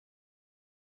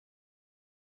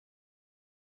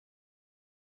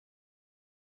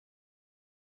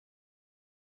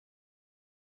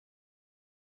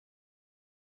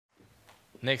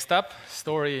Next up,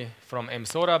 story from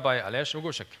SORA by Aleš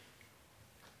Ugošek.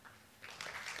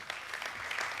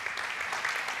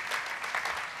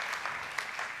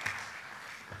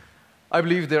 I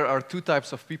believe there are two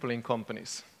types of people in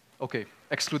companies. Okay,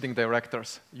 excluding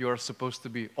directors, you are supposed to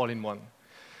be all in one.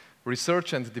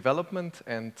 Research and development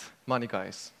and money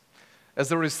guys.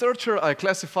 As a researcher, I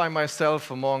classify myself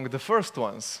among the first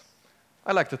ones.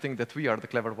 I like to think that we are the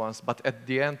clever ones, but at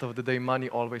the end of the day, money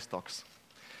always talks.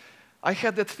 I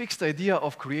had that fixed idea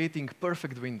of creating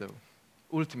perfect window,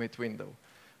 ultimate window.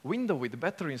 Window with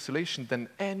better insulation than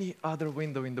any other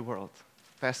window in the world.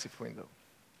 Passive window.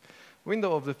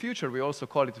 Window of the future, we also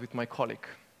call it with my colleague.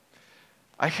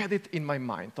 I had it in my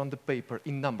mind, on the paper,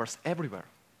 in numbers, everywhere.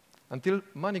 Until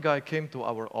money guy came to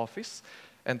our office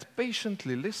and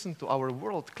patiently listened to our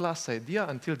world-class idea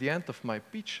until the end of my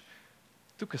pitch,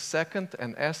 took a second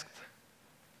and asked,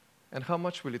 and how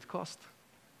much will it cost?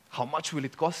 How much will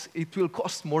it cost? It will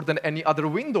cost more than any other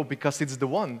window because it's the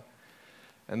one.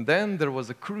 And then there was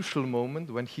a crucial moment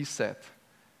when he said,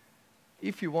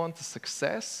 if you want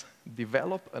success,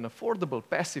 develop an affordable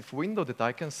passive window that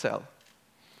I can sell.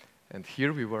 And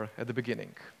here we were at the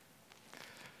beginning.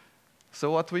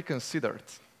 So what we considered,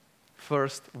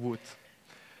 first, wood.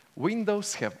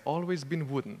 Windows have always been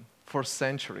wooden for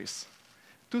centuries.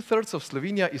 2/3 of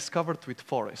Slovenia is covered with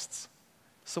forests.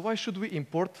 So why should we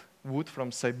import wood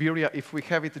from Siberia if we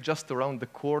have it just around the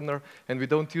corner and we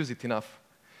don't use it enough?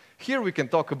 Here we can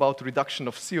talk about reduction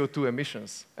of CO2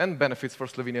 emissions and benefits for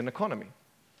Slovenian economy.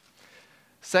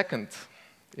 Second,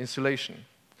 insulation.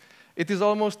 It is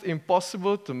almost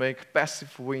impossible to make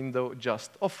passive window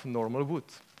just of normal wood.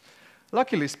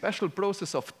 Luckily, a special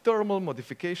process of thermal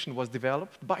modification was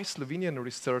developed by Slovenian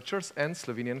researchers and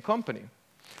Slovenian company.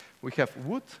 We have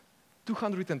wood,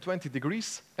 220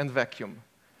 degrees, and vacuum.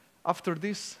 After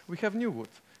this, we have new wood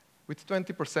with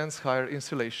 20% higher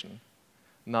insulation.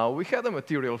 Now we had a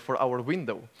material for our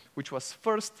window, which was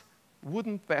first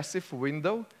wooden passive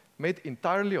window made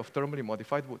entirely of thermally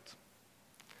modified wood.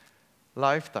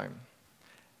 Lifetime.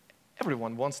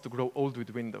 Everyone wants to grow old with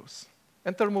windows,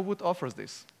 and thermal wood offers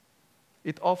this.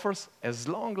 It offers as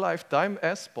long lifetime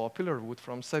as popular wood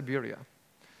from Siberia.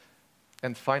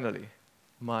 And finally,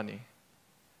 money.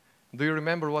 Do you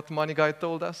remember what money guy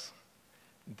told us?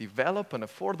 Develop an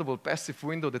affordable passive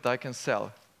window that I can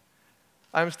sell.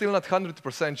 I'm still not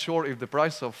 100% sure if the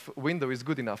price of window is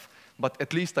good enough, but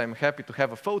at least I'm happy to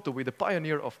have a photo with a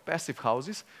pioneer of passive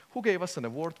houses who gave us an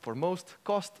award for most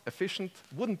cost-efficient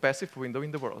wooden passive window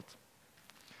in the world.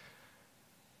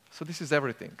 So this is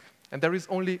everything. And there is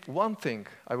only one thing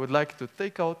I would like to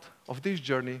take out of this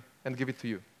journey and give it to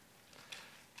you.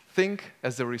 Think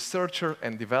as a researcher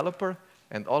and developer,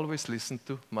 and always listen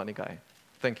to money guy.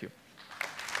 Thank you.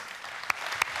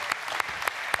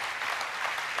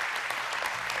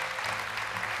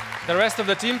 The rest of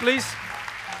the team, please.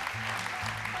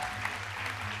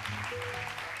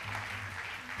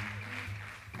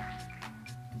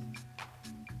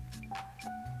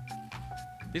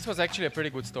 This was actually a pretty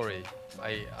good story.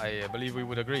 I believe we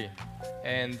would agree.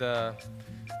 And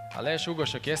Aleš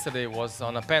Ugošek yesterday was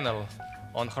on a panel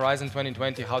on Horizon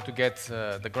 2020, how to get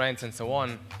the grants and so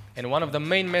on. And one of the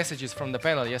main messages from the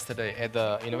panel yesterday at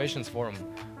the Innovations Forum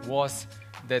was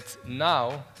that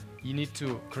now you need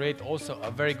to create also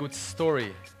a very good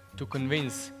story to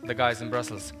convince the guys in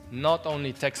Brussels, not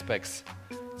only tech specs.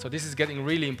 So this is getting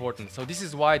really important. So this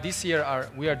is why this year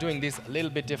we are doing this a little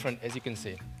bit different, as you can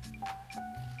see.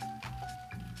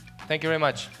 Thank you very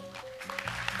much.